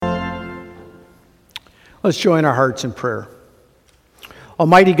Let's join our hearts in prayer.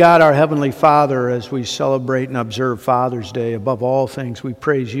 Almighty God, our Heavenly Father, as we celebrate and observe Father's Day, above all things, we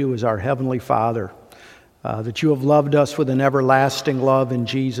praise you as our Heavenly Father, that you have loved us with an everlasting love in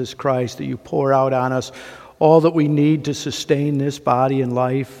Jesus Christ, that you pour out on us all that we need to sustain this body and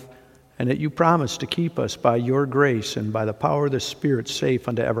life, and that you promise to keep us by your grace and by the power of the Spirit safe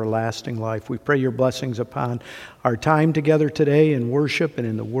unto everlasting life. We pray your blessings upon our time together today in worship and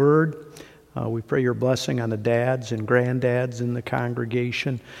in the Word. We pray your blessing on the dads and granddads in the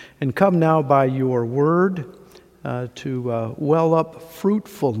congregation. And come now by your word to well up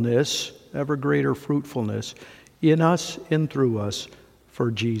fruitfulness, ever greater fruitfulness, in us and through us, for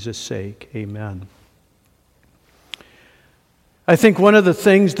Jesus' sake. Amen. I think one of the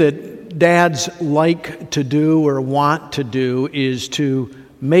things that dads like to do or want to do is to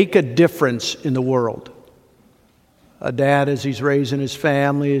make a difference in the world. A dad, as he's raising his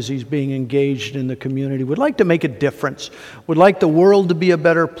family, as he's being engaged in the community, would like to make a difference, would like the world to be a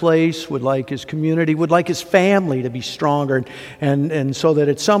better place, would like his community, would like his family to be stronger, and so that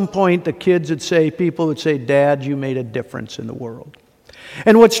at some point the kids would say, people would say, Dad, you made a difference in the world.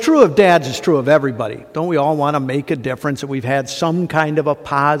 And what's true of dads is true of everybody. Don't we all want to make a difference, that we've had some kind of a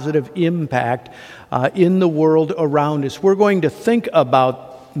positive impact in the world around us? We're going to think about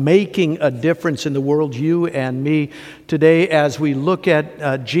making a difference in the world, you and me, today as we look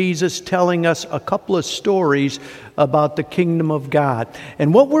at Jesus telling us a couple of stories about the kingdom of God.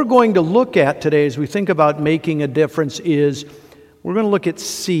 And what we're going to look at today as we think about making a difference is we're going to look at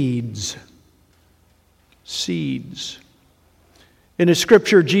seeds. Seeds. In the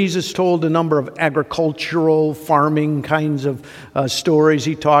scripture, Jesus told a number of agricultural, farming kinds of stories.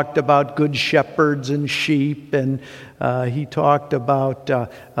 He talked about good shepherds and sheep, and he talked about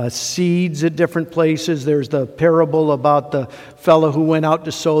seeds at different places. There's the parable about the fellow who went out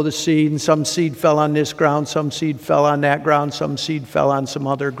to sow the seed, and some seed fell on this ground, some seed fell on that ground, some seed fell on some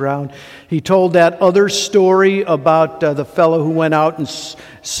other ground. He told that other story about the fellow who went out and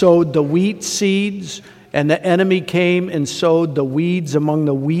sowed the wheat seeds, and the enemy came and sowed the weeds among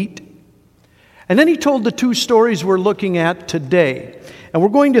the wheat. And then he told the two stories we're looking at today. And we're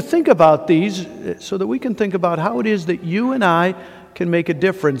going to think about these so that we can think about how it is that you and I can make a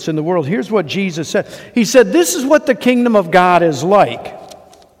difference in the world. Here's what Jesus said. He said, this is what the kingdom of God is like.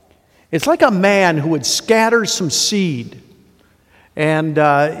 It's like a man who would scatter some seed. And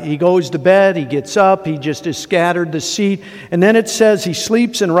he goes to bed, he gets up, he just has scattered the seed. And then it says he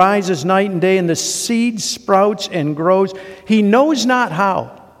sleeps and rises night and day, and the seed sprouts and grows. He knows not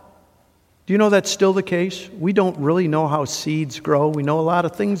how. Do you know that's still the case? We don't really know how seeds grow. We know a lot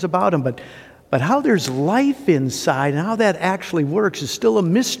of things about them, but how there's life inside and how that actually works is still a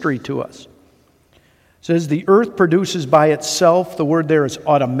mystery to us. It says the earth produces by itself. The word there is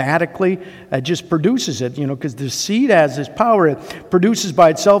automatically. It just produces it, because the seed has this power. It produces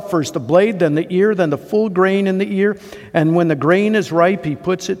by itself first the blade, then the ear, then the full grain in the ear. And when the grain is ripe, he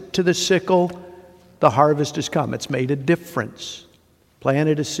puts it to the sickle. The harvest has come. It's made a difference.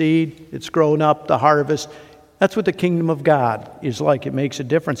 Planted a seed, it's grown up, the harvest. That's what the kingdom of God is like. It makes a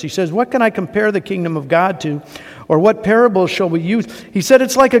difference. He says, what can I compare the kingdom of God to? Or what parable shall we use? He said,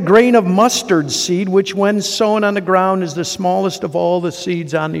 it's like a grain of mustard seed, which when sown on the ground is the smallest of all the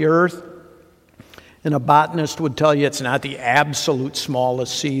seeds on the earth. And a botanist would tell you it's not the absolute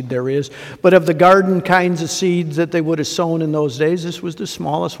smallest seed there is. But of the garden kinds of seeds that they would have sown in those days, this was the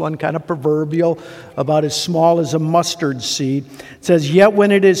smallest one, kind of proverbial, about as small as a mustard seed. It says, yet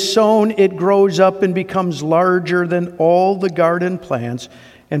when it is sown, it grows up and becomes larger than all the garden plants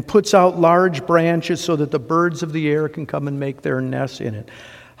and puts out large branches so that the birds of the air can come and make their nests in it.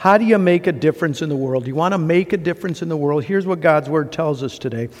 How do you make a difference in the world? You want to make a difference in the world? Here's what God's Word tells us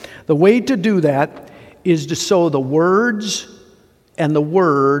today. The way to do that is to sow the words and the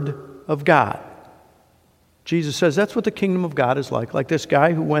Word of God. Jesus says that's what the kingdom of God is like this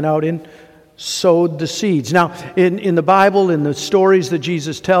guy who went out and sowed the seeds. Now, in the Bible, in the stories that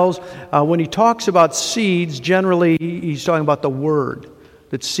Jesus tells, when he talks about seeds, generally he's talking about the Word.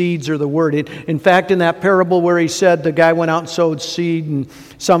 That seeds are the Word. In fact, in that parable where he said the guy went out and sowed seed, and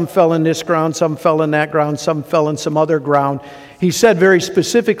some fell in this ground, some fell in that ground, some fell in some other ground, he said very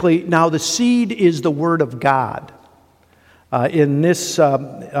specifically, now the seed is the Word of God. In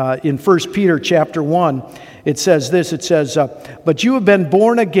 1 Peter chapter 1, it says this, it says, but you have been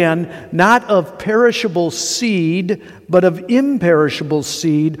born again, not of perishable seed, but of imperishable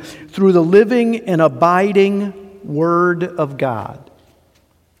seed, through the living and abiding Word of God.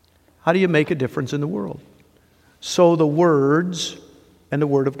 How do you make a difference in the world? Sow the words and the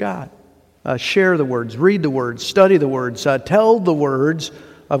Word of God. Share the words, read the words, study the words, tell the words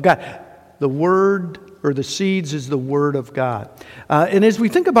of God. The Word or the seeds is the Word of God. And as we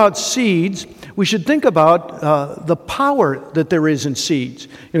think about seeds, we should think about the power that there is in seeds.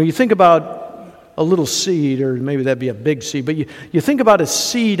 You think about a little seed, or maybe that'd be a big seed, but you think about a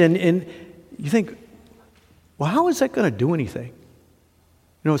seed and you think, well, how is that going to do anything?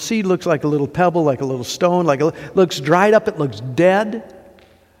 A seed looks like a little pebble, like a little stone, looks dried up, it looks dead.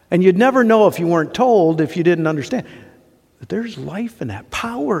 And you'd never know if you weren't told, if you didn't understand, that there's life in that,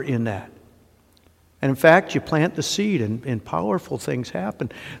 power in that. And in fact, you plant the seed and powerful things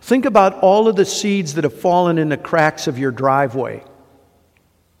happen. Think about all of the seeds that have fallen in the cracks of your driveway.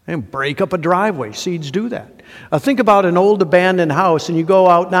 And break up a driveway. Seeds do that. Think about an old abandoned house, and you go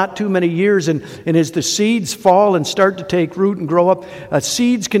out not too many years, and as the seeds fall and start to take root and grow up,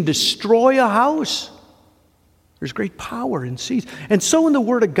 seeds can destroy a house. There's great power in seeds. And so in the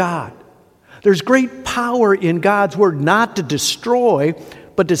Word of God. There's great power in God's Word, not to destroy,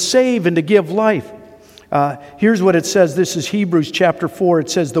 but to save and to give life. Here's what it says. This is Hebrews chapter 4. It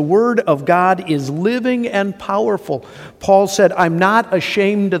says, the Word of God is living and powerful. Paul said, I'm not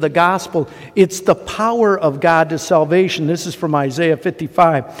ashamed of the gospel. It's the power of God to salvation. This is from Isaiah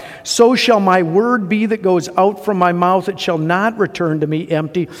 55. So shall my word be that goes out from my mouth. It shall not return to me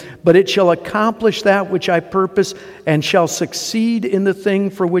empty, but it shall accomplish that which I purpose and shall succeed in the thing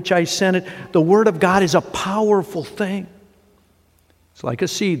for which I sent it. The Word of God is a powerful thing. It's like a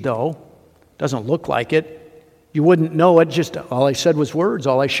seed, though. Doesn't look like it. You wouldn't know it. Just all I said was words.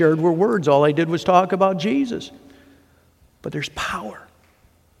 All I shared were words. All I did was talk about Jesus. But there's power.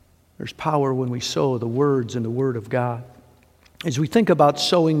 There's power when we sow the words and the Word of God. As we think about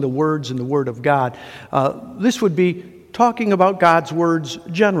sowing the words and the Word of God, this would be talking about God's words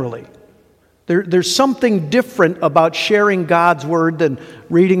generally. There's something different about sharing God's Word than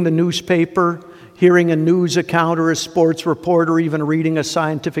reading the newspaper, hearing a news account or a sports report, or even reading a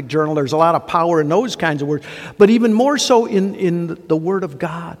scientific journal. There's a lot of power in those kinds of words, but even more so in the Word of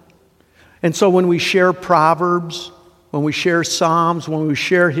God. And so when we share Proverbs, when we share Psalms, when we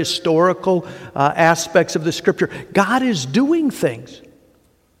share historical aspects of the Scripture, God is doing things.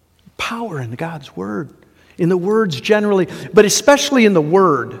 Power in God's Word, in the words generally, but especially in the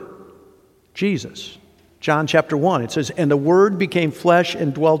Word, Jesus. John chapter 1, it says, and the Word became flesh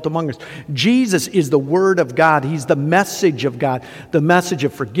and dwelt among us. Jesus is the Word of God. He's the message of God, the message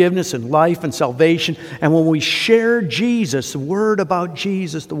of forgiveness and life and salvation. And when we share Jesus, the Word about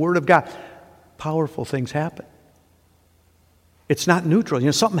Jesus, the Word of God, powerful things happen. It's not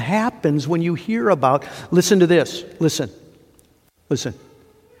neutral. Something happens when you hear about, listen to this, listen.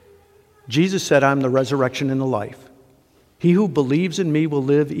 Jesus said, I'm the resurrection and the life. He who believes in me will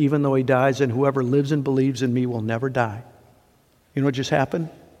live even though he dies, and whoever lives and believes in me will never die. You know what just happened?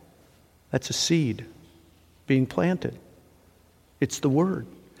 That's a seed being planted. It's the Word.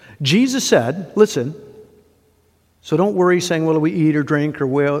 Jesus said, listen, so don't worry saying, what do we eat or drink or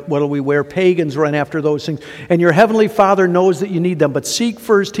what do we wear? Pagans run after those things. And your heavenly Father knows that you need them. But seek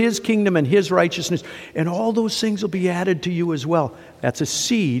first His kingdom and His righteousness, and all those things will be added to you as well. That's a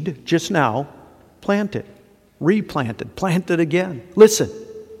seed just now planted. Replanted, planted again. Listen.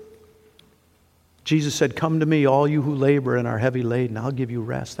 Jesus said, come to me, all you who labor and are heavy laden. I'll give you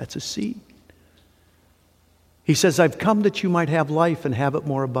rest. That's a seed. He says, I've come that you might have life and have it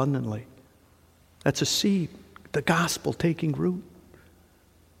more abundantly. That's a seed. The gospel taking root.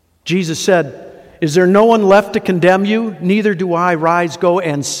 Jesus said, is there no one left to condemn you? Neither do I. Rise, go,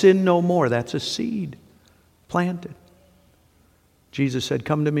 and sin no more. That's a seed planted. Jesus said,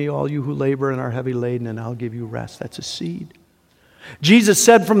 come to me, all you who labor and are heavy laden, and I'll give you rest. That's a seed. Jesus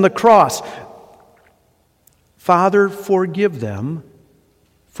said from the cross, Father, forgive them,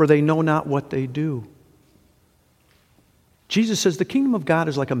 for they know not what they do. Jesus says the kingdom of God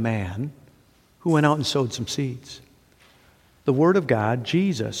is like a man who went out and sowed some seeds. The Word of God,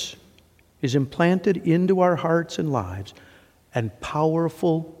 Jesus, is implanted into our hearts and lives, and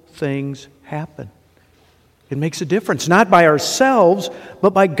powerful things happen. It makes a difference, not by ourselves, but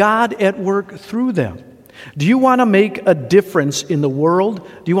by God at work through them. Do you want to make a difference in the world?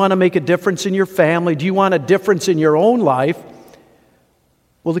 Do you want to make a difference in your family? Do you want a difference in your own life?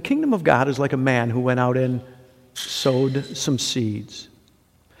 Well, the kingdom of God is like a man who went out and sowed some seeds.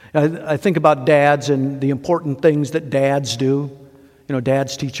 I think about dads and the important things that dads do.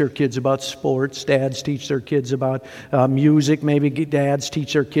 Dads teach their kids about sports. Dads teach their kids about music. Maybe dads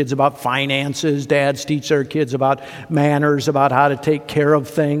teach their kids about finances. Dads teach their kids about manners, about how to take care of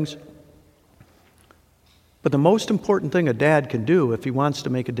things. But the most important thing a dad can do if he wants to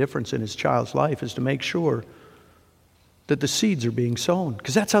make a difference in his child's life is to make sure that the seeds are being sown.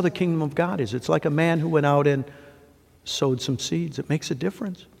 Because that's how the kingdom of God is. It's like a man who went out and sowed some seeds. It makes a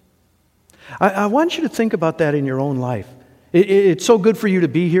difference. I want you to think about that in your own life. It's so good for you to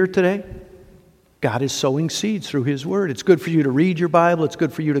be here today. God is sowing seeds through His Word. It's good for you to read your Bible. It's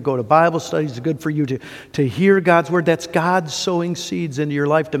good for you to go to Bible studies. It's good for you to hear God's Word. That's God sowing seeds into your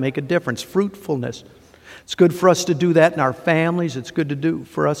life to make a difference. Fruitfulness. It's good for us to do that in our families. It's good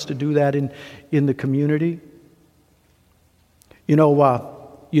for us to do that in the community. You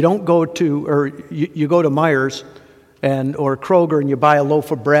know, you don't go to, or you go to Meijer's or Kroger and you buy a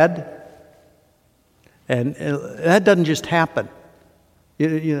loaf of bread. And that doesn't just happen.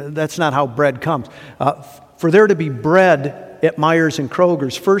 That's not how bread comes. For there to be bread at Meijer's and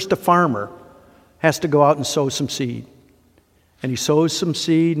Kroger's, first a farmer has to go out and sow some seed. And he sows some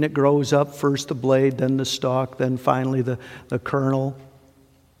seed and it grows up, first the blade, then the stalk, then finally the kernel.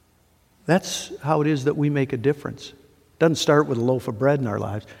 That's how it is that we make a difference. It doesn't start with a loaf of bread in our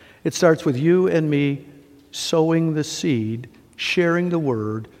lives. It starts with you and me sowing the seed, sharing the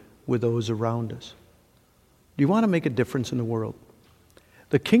Word with those around us. Do you want to make a difference in the world?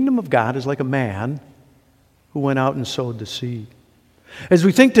 The kingdom of God is like a man who went out and sowed the seed. As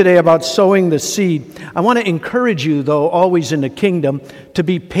we think today about sowing the seed, I want to encourage you, though, always in the kingdom, to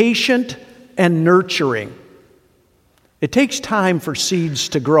be patient and nurturing. It takes time for seeds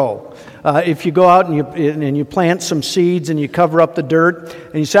to grow. If you go out and you plant some seeds and you cover up the dirt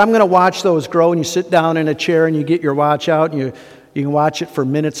and you say, I'm going to watch those grow, and you sit down in a chair and you get your watch out and you can watch it for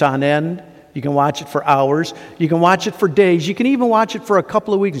minutes on end. You can watch it for hours. You can watch it for days. You can even watch it for a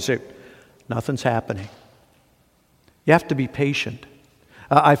couple of weeks and say, nothing's happening. You have to be patient.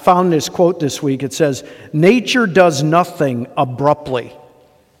 I found this quote this week. It says, nature does nothing abruptly.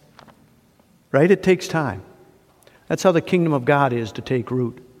 Right? It takes time. That's how the kingdom of God is to take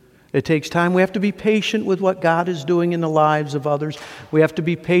root. It takes time. We have to be patient with what God is doing in the lives of others. We have to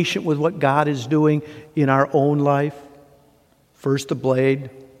be patient with what God is doing in our own life. First the blade,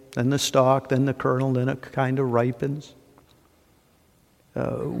 then the stalk, then the kernel, then it kind of ripens.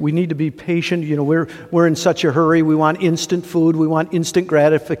 We need to be patient. You know, we're in such a hurry. We want instant food. We want instant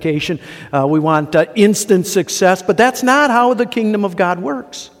gratification. We want instant success. But that's not how the kingdom of God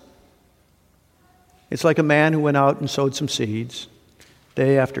works. It's like a man who went out and sowed some seeds.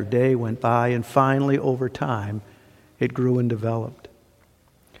 Day after day went by, and finally, over time, it grew and developed.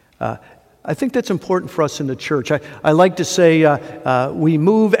 I think that's important for us in the church. I like to say we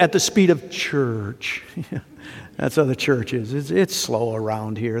move at the speed of church. That's how the church is. It's slow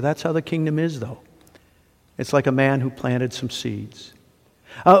around here. That's how the kingdom is, though. It's like a man who planted some seeds.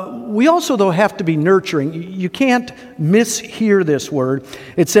 We also, though, have to be nurturing. You can't mishear this word.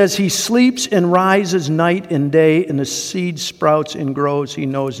 It says, he sleeps and rises night and day, and the seed sprouts and grows, he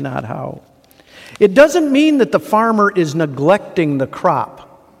knows not how. It doesn't mean that the farmer is neglecting the crop.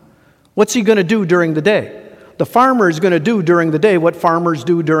 What's he going to do during the day? The farmer is going to do during the day what farmers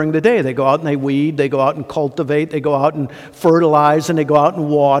do during the day. They go out and they weed, they go out and cultivate, they go out and fertilize, and they go out and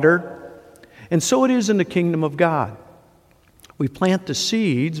water. And so it is in the kingdom of God. We plant the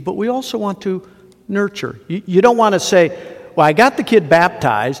seeds, but we also want to nurture. You don't want to say, well, I got the kid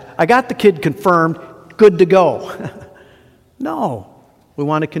baptized, I got the kid confirmed, good to go. No. We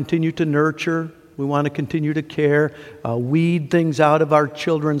want to continue to nurture. We want to continue to care, weed things out of our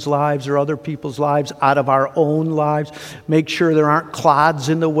children's lives or other people's lives, out of our own lives. Make sure there aren't clods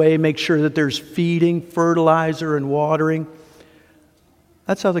in the way. Make sure that there's feeding, fertilizer, and watering.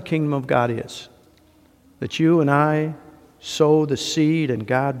 That's how the kingdom of God is. That you and I sow the seed and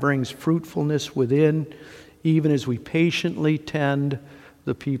God brings fruitfulness within, even as we patiently tend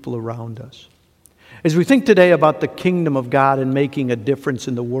the people around us. As we think today about the kingdom of God and making a difference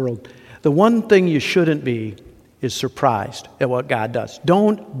in the world, the one thing you shouldn't be is surprised at what God does.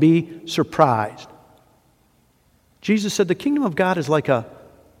 Don't be surprised. Jesus said the kingdom of God is like a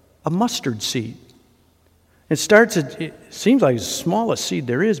mustard seed. It seems like it's the smallest seed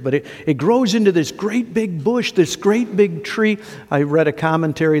there is, but it grows into this great big bush, this great big tree. I read a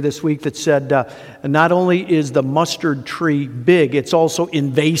commentary this week that said not only is the mustard tree big, it's also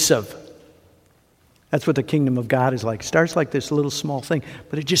invasive. That's what the kingdom of God is like. It starts like this little small thing,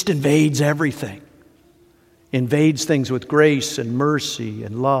 but it just invades everything. Invades things with grace and mercy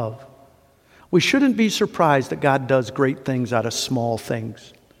and love. We shouldn't be surprised that God does great things out of small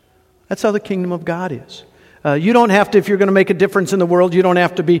things. That's how the kingdom of God is. You don't have to, if you're going to make a difference in the world, you don't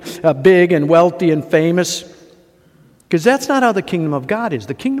have to be big and wealthy and famous. Because that's not how the kingdom of God is.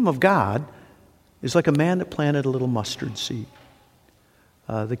 The kingdom of God is like a man that planted a little mustard seed.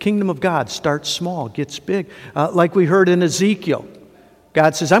 The kingdom of God starts small, gets big. Like we heard in Ezekiel,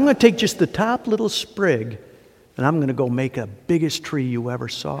 God says, I'm going to take just the top little sprig and I'm going to go make the biggest tree you ever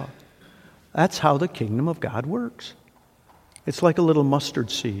saw. That's how the kingdom of God works. It's like a little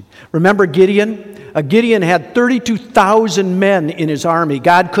mustard seed. Remember Gideon? Gideon had 32,000 men in his army.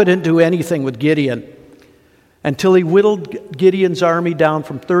 God couldn't do anything with Gideon until he whittled Gideon's army down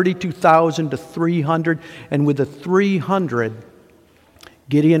from 32,000 to 300. And with the 300,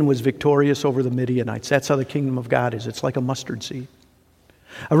 Gideon was victorious over the Midianites. That's how the kingdom of God is. It's like a mustard seed.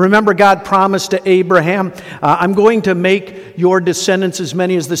 Remember, God promised to Abraham, I'm going to make your descendants as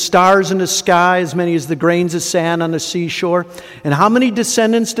many as the stars in the sky, as many as the grains of sand on the seashore. And how many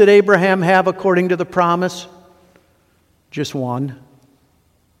descendants did Abraham have according to the promise? Just one.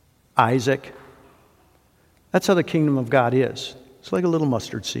 Isaac. That's how the kingdom of God is. It's like a little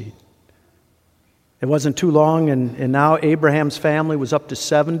mustard seed. It wasn't too long, and now Abraham's family was up to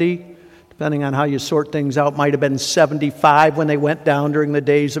 70. Depending on how you sort things out, might have been 75 when they went down during the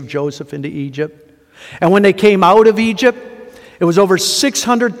days of Joseph into Egypt. And when they came out of Egypt, it was over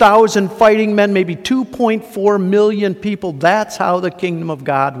 600,000 fighting men, maybe 2.4 million people. That's how the kingdom of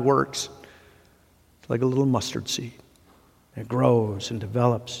God works. It's like a little mustard seed. It grows and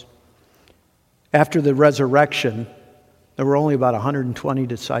develops. After the resurrection, there were only about 120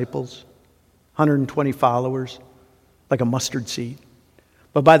 disciples, 120 followers, like a mustard seed.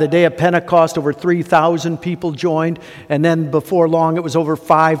 But by the day of Pentecost, over 3,000 people joined. And then before long, it was over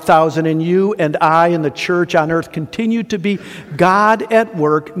 5,000. And you and I and the church on earth continue to be God at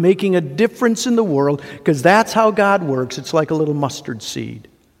work, making a difference in the world, because that's how God works. It's like a little mustard seed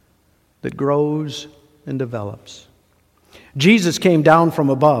that grows and develops. Jesus came down from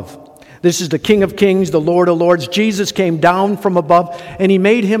above. This is the King of Kings, the Lord of Lords. Jesus came down from above, and he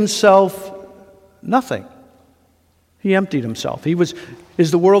made himself nothing. He emptied himself. He is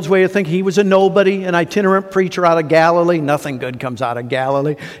the world's way of thinking. He was a nobody, an itinerant preacher out of Galilee. Nothing good comes out of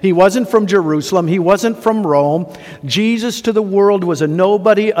Galilee. He wasn't from Jerusalem. He wasn't from Rome. Jesus to the world was a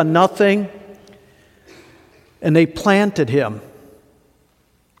nobody, a nothing. And they planted him.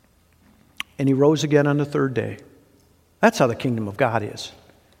 And he rose again on the third day. That's how the kingdom of God is.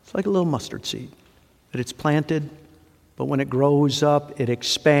 It's like a little mustard seed that it's planted. But when it grows up, it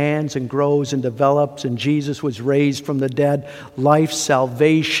expands and grows and develops. And Jesus was raised from the dead. Life,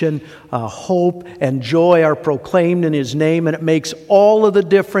 salvation, hope, and joy are proclaimed in his name. And it makes all of the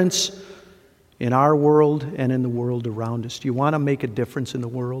difference in our world and in the world around us. Do you want to make a difference in the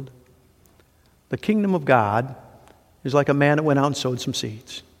world? The kingdom of God is like a man that went out and sowed some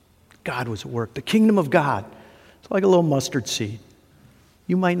seeds. God was at work. The kingdom of God is like a little mustard seed.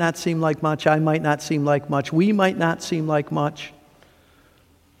 You might not seem like much. I might not seem like much. We might not seem like much.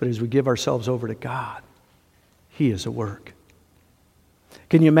 But as we give ourselves over to God, he is at work.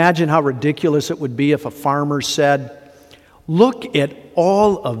 Can you imagine how ridiculous it would be if a farmer said, look at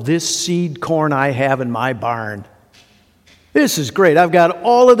all of this seed corn I have in my barn. This is great. I've got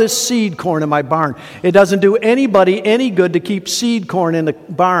all of this seed corn in my barn. It doesn't do anybody any good to keep seed corn in the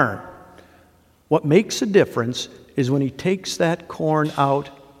barn. What makes a difference is when he takes that corn out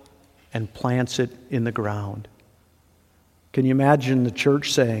and plants it in the ground. Can you imagine the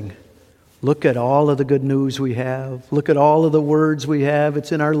church saying, look at all of the good news we have. Look at all of the words we have.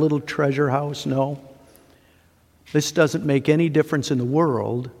 It's in our little treasure house. No. This doesn't make any difference in the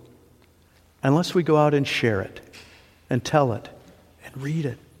world unless we go out and share it and tell it and read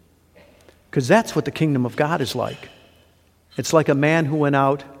it. Because that's what the kingdom of God is like. It's like a man who went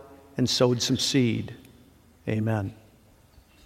out and sowed some seed. Amen.